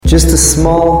just a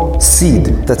small seed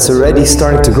that's already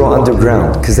starting to grow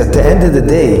underground. Because at the end of the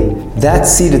day, that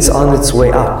seed is on its way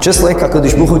up. Just like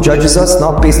HaKadosh Baruch Hu judges us,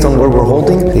 not based on where we're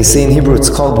holding. They say in Hebrew it's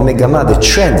called megama, the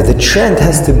trend. The trend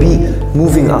has to be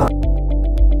moving up.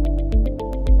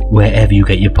 Wherever you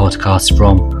get your podcasts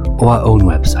from, or our own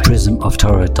website,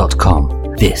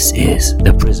 prismoftorah.com. This is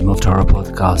the Prism of Torah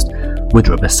podcast with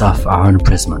Rabbi Asaf Aaron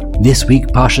Prisman. This week,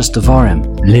 Parshas Devarim,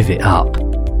 live it up.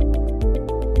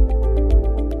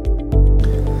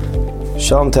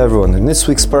 Shalom to everyone. In this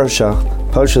week's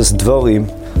Parshas Devarim,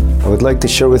 I would like to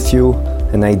share with you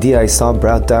an idea I saw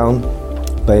brought down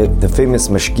by the famous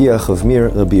Mashgiach of Mir,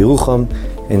 Rabbi Yerucham,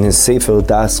 in his Sefer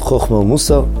Das Chochmah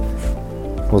Musa.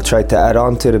 We'll try to add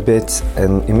on to it a bit,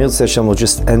 and Emir Seshem will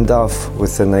just end off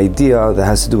with an idea that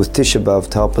has to do with Tisha B'Av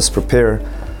to help us prepare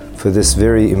for this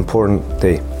very important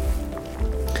day.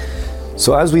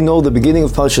 So as we know, the beginning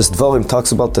of Parshas Devarim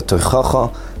talks about the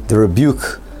Torchacha, the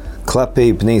rebuke,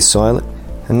 Klapei Bnei Yisrael,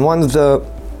 and one of the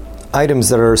items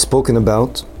that are spoken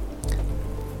about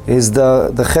is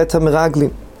the Chet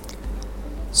HaMeraglim.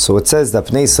 So it says that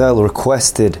Bnei Yisrael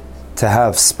requested to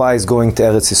have spies going to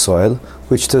Eretz Yisrael,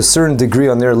 which to a certain degree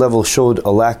on their level showed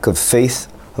a lack of faith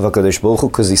of HaKadosh Baruch Hu,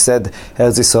 because he said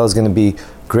Eretz Yisrael is going to be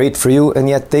great for you, and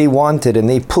yet they wanted and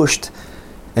they pushed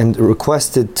and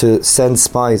requested to send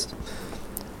spies.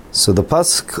 So the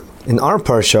pasuk in our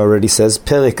parsha already says,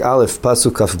 Perek Aleph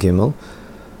Pasuk Kaf Gimel,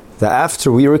 that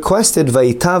after we requested,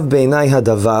 Vayitav Beinai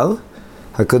Hadavar,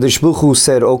 HaKadosh Baruch Hu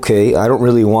said, okay, I don't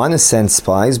really want to send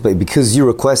spies, but because you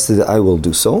requested it, I will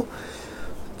do so.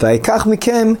 Vayikach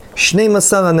mikem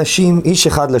 12 anashim ish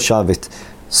echad leshavet.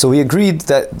 So we agreed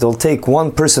that they'll take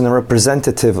one person, a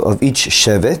representative of each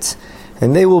shevet,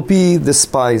 and they will be the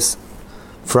spies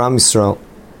for Am Yisrael.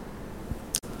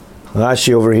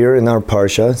 Rashi over here in our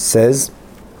parsha says,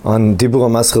 on Dibur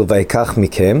HaMaschil Vayikach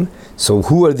mikem, so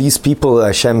who are these people that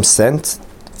Hashem sent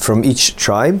from each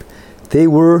tribe? They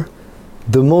were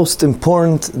the most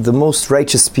important, the most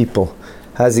righteous people.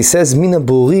 As he says, Mina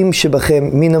Burim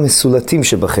Shebachem, Mina Mesulatim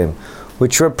Shebachem,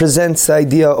 which represents the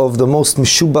idea of the most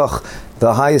Meshubach,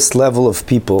 the highest level of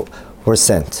people were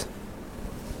sent.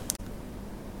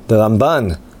 The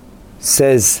Ramban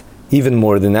says even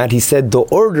more than that. He said the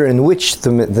order in which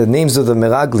the names of the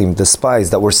Meraglim, the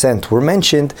spies that were sent, were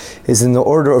mentioned is in the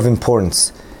order of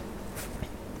importance.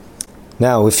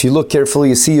 Now, if you look carefully,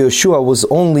 you see Yeshua was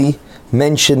only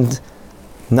mentioned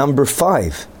number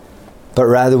 5. But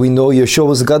rather we know Yeshua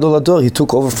was Gadol Ador, he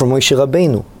took over from Moshe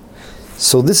Rabbeinu.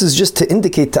 So this is just to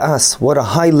indicate to us what a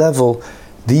high level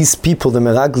these people, the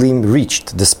Meraglim,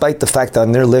 reached, despite the fact that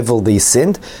on their level they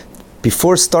sinned.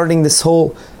 Before starting this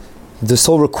whole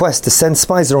request to send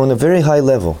spies, they're on a very high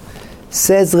level.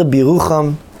 Says Rabbi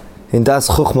Yerucham in Das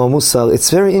Chochmah Musar, it's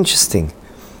very interesting.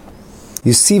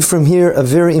 You see from here a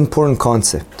very important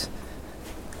concept.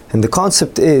 And the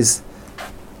concept is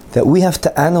that we have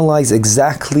to analyze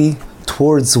exactly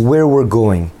towards where we're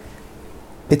going.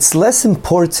 It's less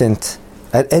important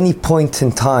at any point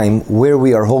in time where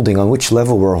we are holding, on which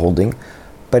level we're holding,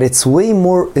 but it's way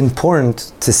more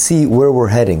important to see where we're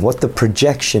heading, what the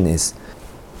projection is.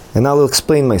 And I'll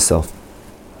explain myself.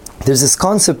 There's this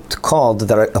concept called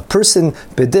that a person,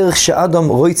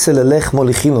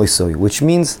 which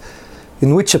means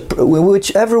in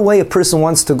whichever way a person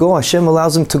wants to go, Hashem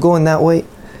allows him to go in that way.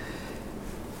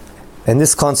 And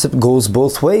this concept goes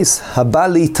both ways.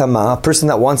 Habali tama, a person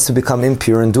that wants to become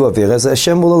impure and do averas,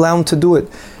 Hashem will allow him to do it.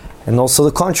 And also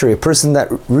the contrary, a person that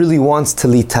really wants to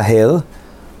litaher,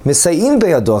 misayin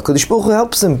beyado, HaKadosh Baruch Hu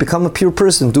helps him become a pure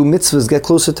person, do mitzvahs, get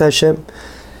closer to Hashem.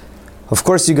 Of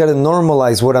course, you got to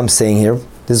normalize what I'm saying here.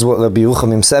 This is what Rabbi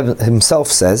Yerucham himself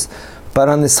says. But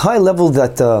on this high level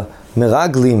that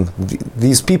Meraglim,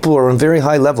 these people are on very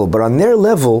high level, but on their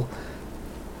level,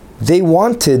 they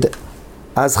wanted,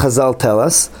 as Chazal tell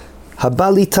us,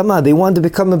 Habali Tama, they wanted to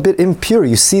become a bit impure.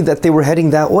 You see that they were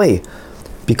heading that way.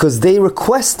 Because they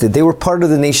requested, they were part of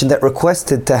the nation that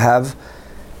requested to have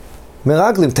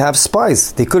Meraglim, to have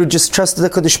spies. They could have just trusted the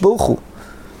HaKadosh Baruch Hu.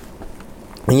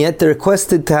 And yet they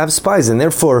requested to have spies. And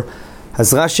therefore,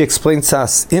 as Rashi explains to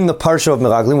us in the Parsha of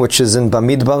Meraglim, which is in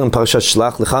Bamidbar, in Parshat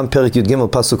Shlach, Lecham Perek Yud Gimel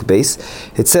Pasuk Beis,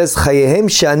 it says, Chayehem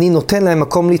she'ani noten lahem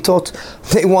makom litot.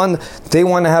 They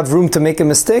want to have room to make a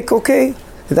mistake, okay.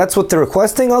 That's what they're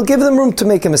requesting, I'll give them room to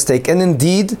make a mistake. And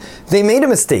indeed, they made a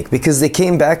mistake, because they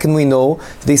came back and we know,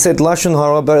 they said, Lashon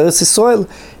hara b'Eretz Yisrael.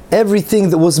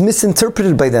 Everything that was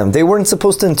misinterpreted by them. They weren't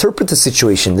supposed to interpret the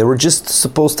situation. They were just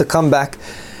supposed to come back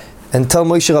and tell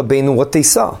Moshe Rabbeinu what they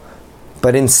saw.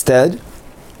 But instead,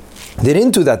 they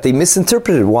didn't do that. They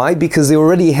misinterpreted. Why? Because they were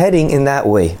already heading in that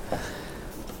way.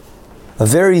 A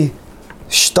very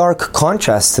stark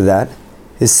contrast to that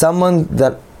is someone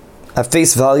that at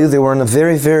face value they were on a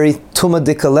very, very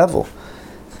tumadika level.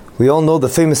 We all know the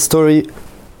famous story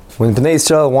when Bnei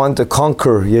Israel wanted to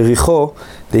conquer Yericho,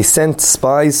 they sent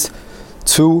spies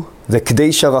to the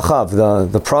Kedesha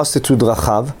Rachav, the prostitute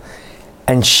Rachav,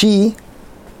 and she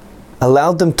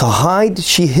allowed them to hide.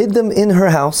 She hid them in her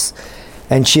house,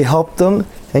 and she helped them,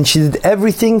 and she did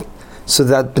everything so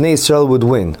that Bnei Israel would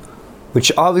win,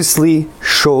 which obviously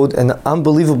showed an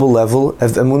unbelievable level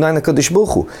of Emunah in HaKadosh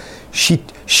Baruch Hu.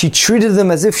 She treated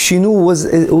them as if she knew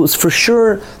it was for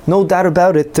sure, no doubt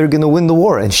about it, they're going to win the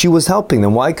war, and she was helping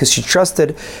them. Why? Because she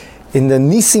trusted in the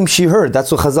nisim she heard.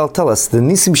 That's what Chazal tell us. The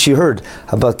nisim she heard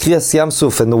about Kriyas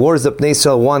Yamsuf and the wars that Bnei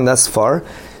Israel won thus far.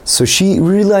 So she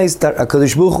realized that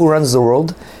HaKadosh Baruch Hu runs the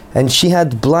world, and she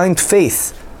had blind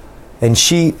faith, and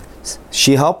she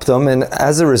helped them, and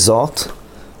as a result,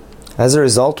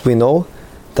 we know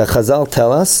that Chazal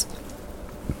tell us,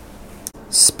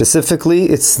 specifically,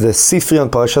 it's the Sifri on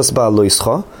Parashas Ba'al Lo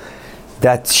Yischa,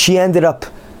 that she ended up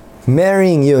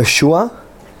marrying Yeshua,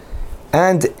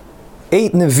 and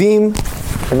 8 Nevi'im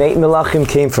and 8 Melachim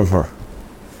came from her.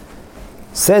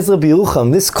 Says Rabbi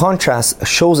Yerucham, this contrast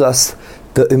shows us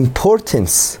the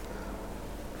importance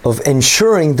of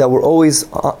ensuring that we're always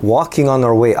walking on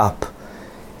our way up.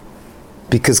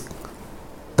 Because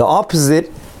the opposite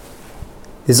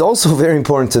is also very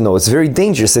important to know. It's very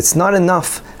dangerous. It's not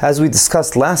enough, as we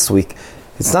discussed last week,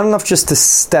 it's not enough just to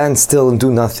stand still and do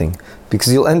nothing,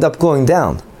 because you'll end up going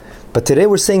down. But today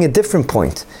we're saying a different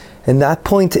point. And that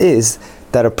point is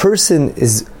that a person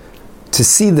is, to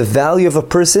see the value of a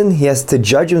person, he has to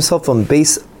judge himself on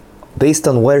based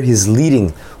on where he's leading,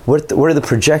 where the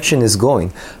projection is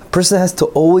going. A person has to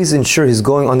always ensure he's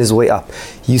going on his way up.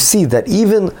 You see that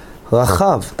even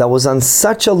Rachav, that was on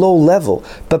such a low level,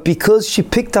 but because she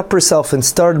picked up herself and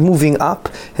started moving up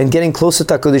and getting closer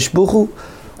to HaKadosh Baruch Hu,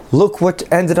 look what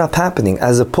ended up happening,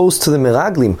 as opposed to the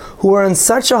Meraglim, who were on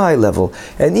such a high level.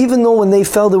 And even though when they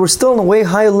fell, they were still on a way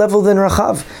higher level than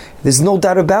Rachav. There's no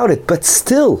doubt about it. But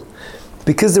still,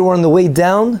 because they were on the way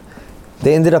down,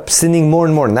 they ended up sinning more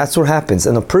and more. And that's what happens.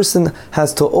 And a person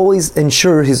has to always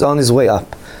ensure he's on his way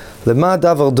up. Lema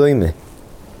davar doime.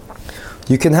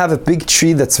 You can have a big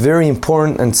tree that's very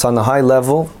important and it's on a high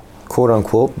level, quote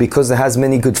unquote, because it has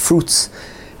many good fruits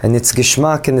and it's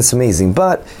geshmak and it's amazing.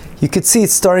 But you could see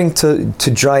it's starting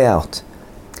to dry out.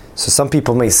 So some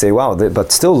people may say, wow,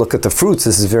 but still look at the fruits,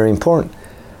 this is very important.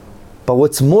 But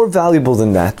what's more valuable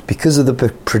than that, because of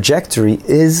the trajectory,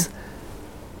 is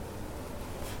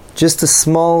just a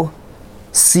small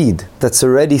seed that's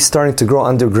already starting to grow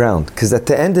underground. Because at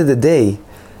the end of the day,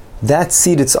 that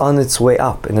seed, it's on its way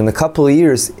up. And in a couple of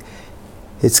years,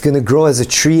 it's going to grow as a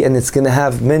tree and it's going to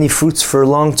have many fruits for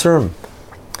long term.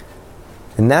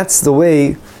 And that's the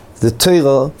way the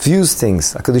Torah views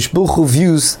things. HaKadosh Baruch Hu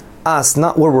views us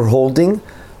not where we're holding,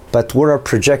 but where our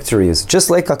trajectory is. Just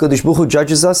like HaKadosh Baruch Hu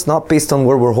judges us, not based on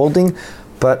where we're holding,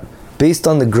 but based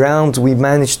on the ground we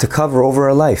manage to cover over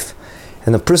our life.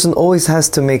 And a person always has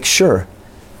to make sure.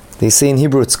 They say in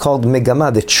Hebrew it's called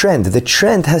megama, the trend. The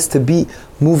trend has to be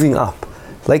moving up.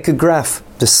 Like a graph,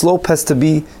 the slope has to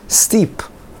be steep.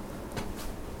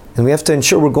 And we have to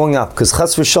ensure we're going up, because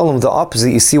chas v'shalom, the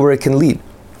opposite, you see where it can lead.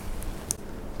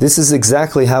 This is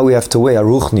exactly how we have to weigh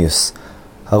aruchnius.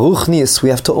 Aruchnius, we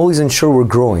have to always ensure we're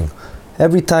growing.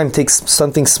 Every time takes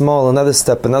something small, another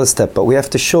step, but we have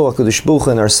to show HaKadosh Baruch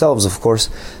Hu and ourselves, of course,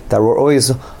 that we're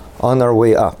always on our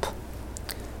way up.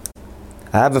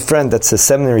 I have a friend that's a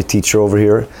seminary teacher over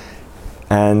here,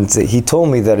 and he told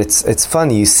me that it's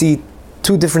funny. You see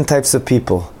two different types of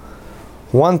people.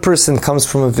 One person comes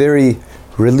from a very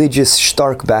religious,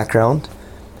 stark background,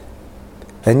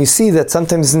 and you see that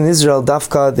sometimes in Israel,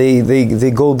 Dafka,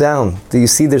 they go down. You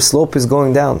see their slope is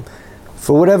going down.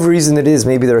 For whatever reason it is,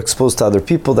 maybe they're exposed to other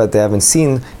people that they haven't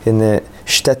seen in the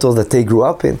shtetl that they grew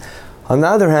up in. On the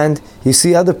other hand, you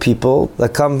see other people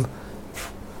that come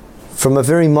from a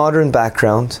very modern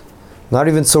background, not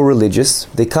even so religious.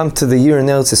 They come to the year in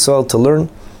Eretz Yisrael to learn,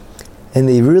 and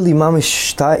they really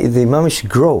mamish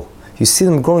grow. You see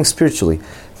them growing spiritually.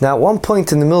 Now, at one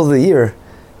point in the middle of the year,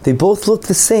 they both look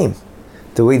the same.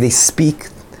 The way they speak,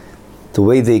 the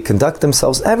way they conduct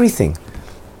themselves, everything.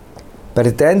 But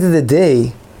at the end of the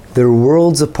day, they're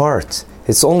worlds apart.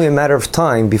 It's only a matter of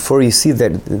time before you see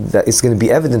that it's going to be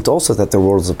evident also that they're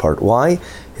worlds apart. Why?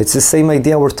 It's the same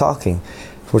idea we're talking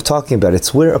about.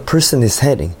 It's where a person is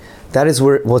heading. That is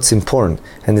what's important.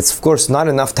 And it's of course not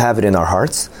enough to have it in our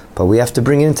hearts, but we have to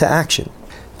bring it into action.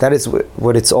 That is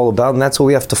what it's all about, and that's what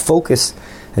we have to focus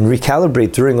and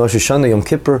recalibrate during Rosh Hashanah, Yom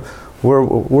Kippur, where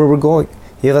we're going.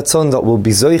 Yiratzon, that will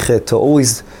be zoiche to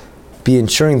always be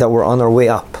ensuring that we're on our way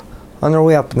up. On our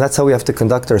way up. And that's how we have to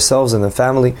conduct ourselves and the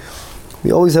family.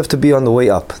 We always have to be on the way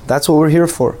up. That's what we're here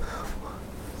for.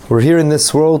 We're here in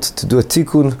this world to do a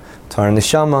tikkun to our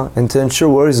neshama and to ensure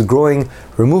we're always growing,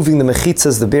 removing the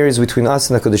mechitzas, the barriers between us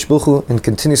and HaKadosh Baruch Hu, and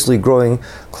continuously growing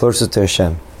closer to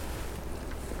Hashem.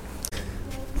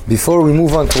 Before we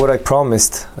move on to what I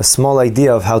promised, a small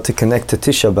idea of how to connect to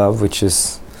Tisha B'Av, which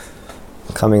is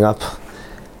coming up.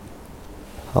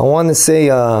 I want to say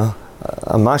a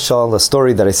mashal, a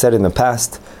story that I said in the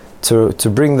past, to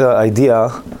bring the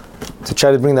idea, to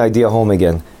try to bring the idea home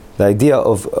again. The idea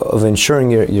of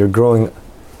ensuring you're growing,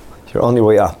 you're on your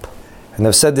way up. And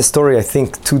I've said this story I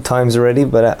think 2 times already,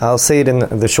 but I'll say it in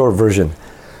the short version.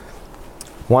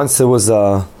 Once there was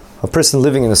a person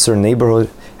living in a certain neighborhood,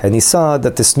 and he saw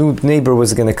that this new neighbor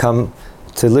was going to come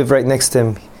to live right next to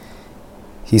him.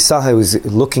 He saw how he was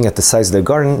looking at the size of their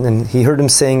garden, and he heard him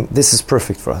saying, "This is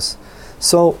perfect for us."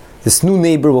 So this new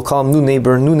neighbor, we'll call him new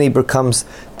neighbor comes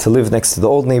to live next to the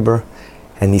old neighbor,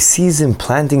 and he sees him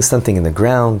planting something in the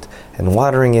ground and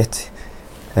watering it.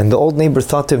 And the old neighbor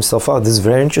thought to himself, "Oh, this is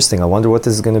very interesting. I wonder what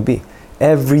this is going to be."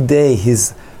 Every day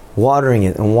he's watering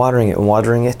it and watering it and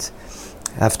watering it.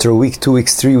 After a week, 2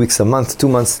 weeks, 3 weeks, a month, 2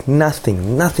 months,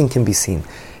 nothing can be seen.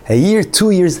 A year, 2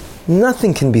 years,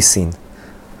 nothing can be seen.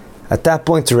 At that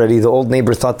point already, the old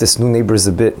neighbor thought this new neighbor is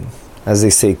a bit, as they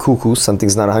say, cuckoo.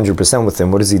 Something's not 100% with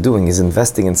him. What is he doing? He's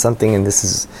investing in something, and this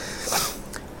is...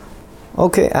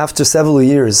 Okay, after several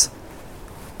years,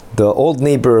 the old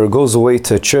neighbor goes away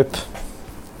to a trip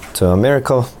to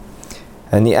America,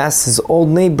 and he asks his old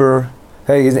neighbor,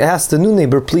 he asks the new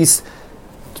neighbor, "Please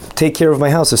take care of my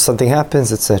house if something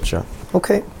happens," etc.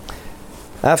 Okay.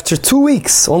 After 2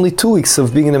 weeks, only 2 weeks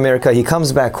of being in America, he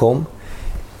comes back home,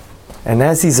 and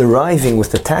as he's arriving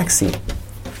with the taxi,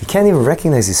 he can't even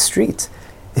recognize his street.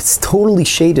 It's totally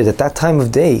shaded at that time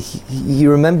of day. He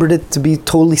remembered it to be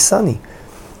totally sunny.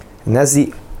 And as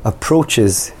he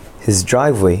approaches his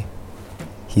driveway,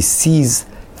 he sees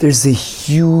there's a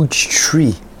huge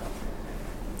tree,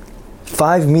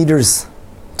 5 meters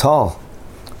tall,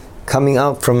 coming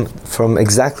out from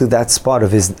exactly that spot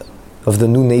of the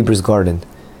new neighbor's garden.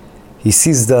 He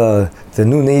sees the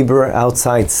new neighbor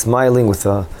outside smiling with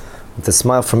a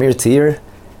smile from ear to ear,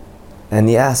 and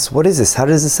he asks, "What is this? How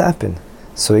does this happen?"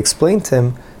 So he explained to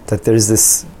him that there's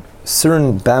this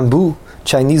certain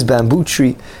Chinese bamboo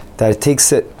tree that it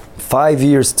takes it 5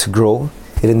 years to grow.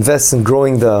 It invests in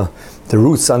growing the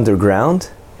roots underground,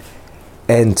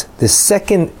 and the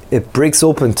second it breaks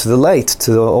open to the light,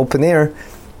 to the open air,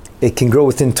 it can grow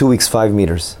within 2 weeks 5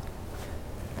 meters.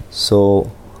 So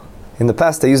in the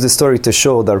past I used this story to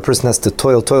show that a person has to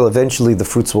toil, eventually the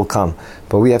fruits will come.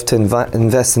 But we have to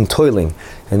invest in toiling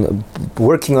and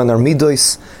working on our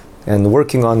midos and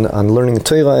working on learning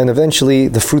Torah, and eventually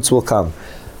the fruits will come.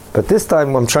 But this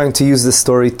time I'm trying to use this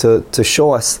story to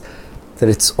show us that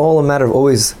it's all a matter of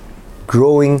always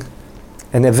growing,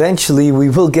 and eventually we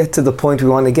will get to the point we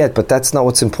want to get, but that's not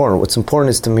what's important. What's important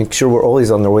is to make sure we're always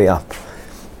on our way up.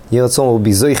 Yeltzon will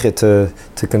be zoiche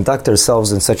to conduct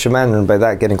ourselves in such a manner, and by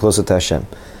that getting closer to Hashem.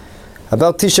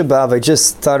 About Tisha B'Av, I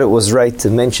just thought it was right to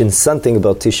mention something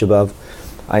about Tisha B'Av.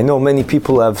 I know many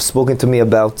people have spoken to me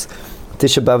about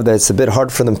Tisha B'Av, that it's a bit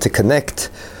hard for them to connect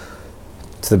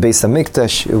to the Beis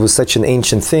HaMikdash. It was such an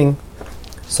ancient thing.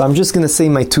 So I'm just going to say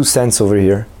my 2 cents over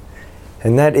here.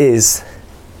 And that is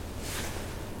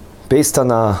based on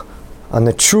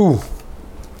a true,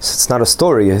 it's not a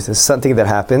story, it's something that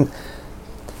happened,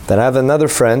 that I have another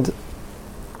friend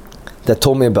that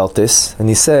told me about this, and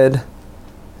he said,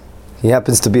 he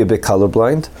happens to be a bit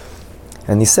colorblind,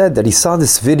 and he said that he saw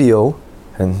this video,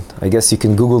 and I guess you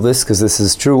can Google this because this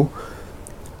is true.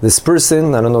 This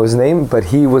person, I don't know his name, but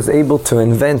he was able to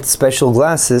invent special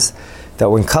glasses that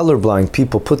when colorblind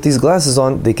people put these glasses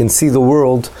on, they can see the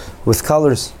world with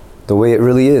colors, the way it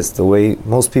really is, the way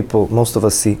most of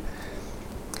us see.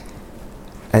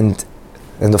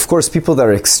 And of course, people that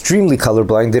are extremely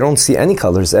colorblind, they don't see any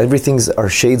colors. Everything's are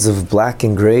shades of black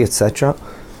and gray, etc.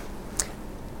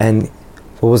 And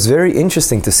what was very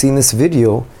interesting to see in this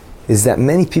video is that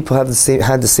many people had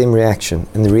the same reaction.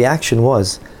 And the reaction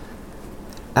was,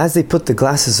 as they put the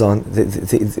glasses on,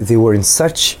 they were in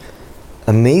such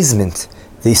amazement.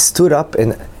 They stood up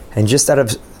and just out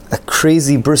of a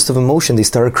crazy burst of emotion, they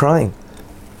started crying.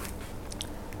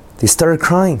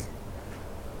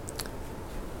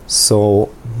 So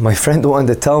my friend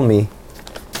wanted to tell me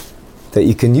that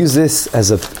you can use this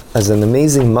as an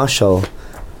amazing mashal,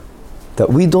 that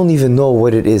we don't even know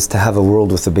what it is to have a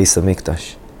world with the Beis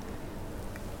HaMikdash.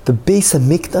 The Beis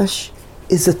HaMikdash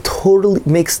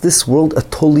makes this world a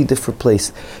totally different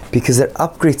place, because it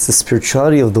upgrades the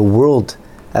spirituality of the world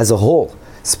as a whole,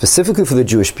 specifically for the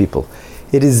Jewish people.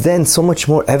 It is then so much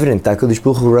more evident that HaKadosh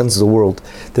Baruch Hu runs the world.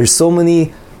 There's so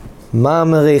many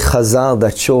Ma'amarei Chazal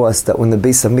that show us that when the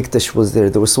Beis HaMikdash was there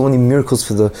were so many miracles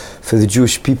for the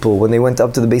Jewish people. When they went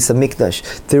up to the Beis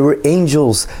HaMikdash, there were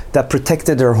angels that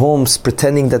protected their homes,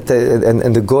 pretending that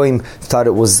and the Goyim thought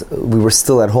we were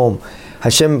still at home.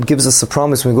 Hashem gives us a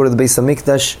promise when we go to the Beis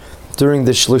HaMikdash during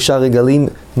the Shlosha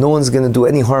Regalim, no one's going to do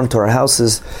any harm to our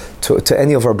houses, to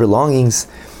any of our belongings.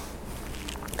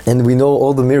 And we know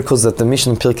all the miracles that the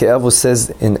Mishnah in Pirkei Avos says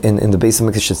in the Beis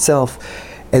HaMikdash itself.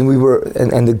 And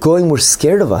the Goyim were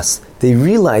scared of us. They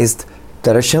realized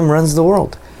that Hashem runs the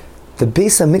world. The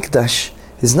Beis HaMikdash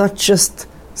is not just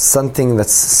something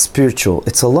that's spiritual.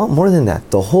 It's a lot more than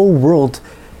that. The whole world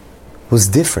was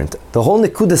different. The whole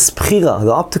Nekudas Bchira,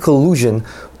 the optical illusion,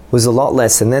 was a lot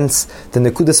less. And then the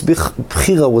Nekudas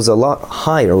Bchira was a lot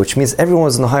higher, which means everyone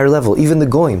was on a higher level, even the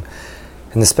Goyim.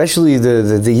 And especially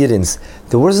the Yidins.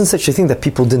 There wasn't such a thing that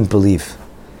people didn't believe.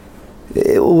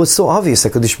 It was so obvious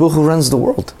that HaKadosh Baruch Hu runs the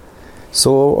world.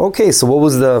 So what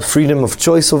was the freedom of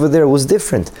choice over there? It was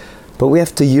different. But we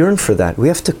have to yearn for that. We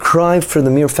have to cry for the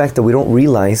mere fact that we don't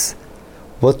realize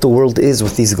what the world is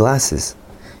with these glasses.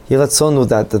 Yiratzonu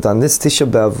that on this Tisha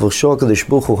B'Av, we'll show HaKadosh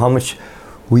Baruch Hu how much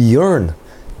we yearn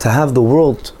to have the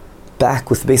world back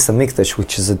with Beis HaMikdash,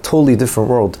 which is a totally different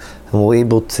world. And we're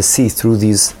able to see through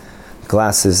these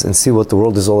glasses and see what the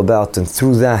world is all about. And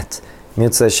through that,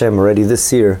 Mitzvah Hashem, already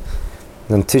this year,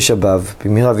 then Tisha B'Av,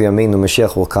 B'mihra v'yameinu,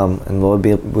 Mashiach will come, and we'll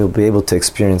be able to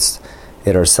experience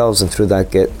it ourselves, and through that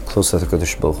get closer to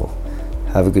HaKadosh Baruch Hu.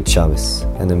 Have a good Shabbos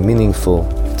and a meaningful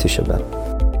Tisha B'Av.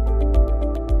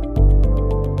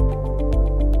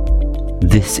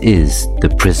 This is the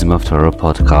Prism of Torah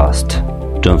podcast.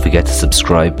 Don't forget to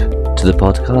subscribe to the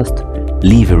podcast,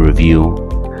 leave a review.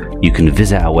 You can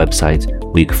visit our website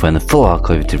where you can find the full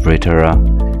archive of Divrei Torah,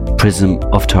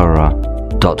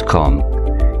 prismoftorah.com.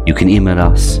 You can email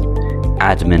us,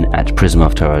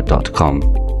 admin@prismoftorah.com.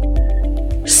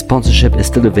 Sponsorship is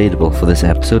still available for this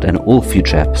episode and all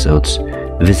future episodes.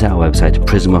 Visit our website,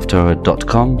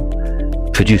 prismoftorah.com.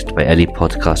 Produced by Eli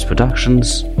Podcast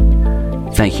Productions.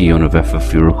 Thank you, Yona Vefa,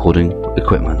 for your recording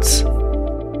equipment.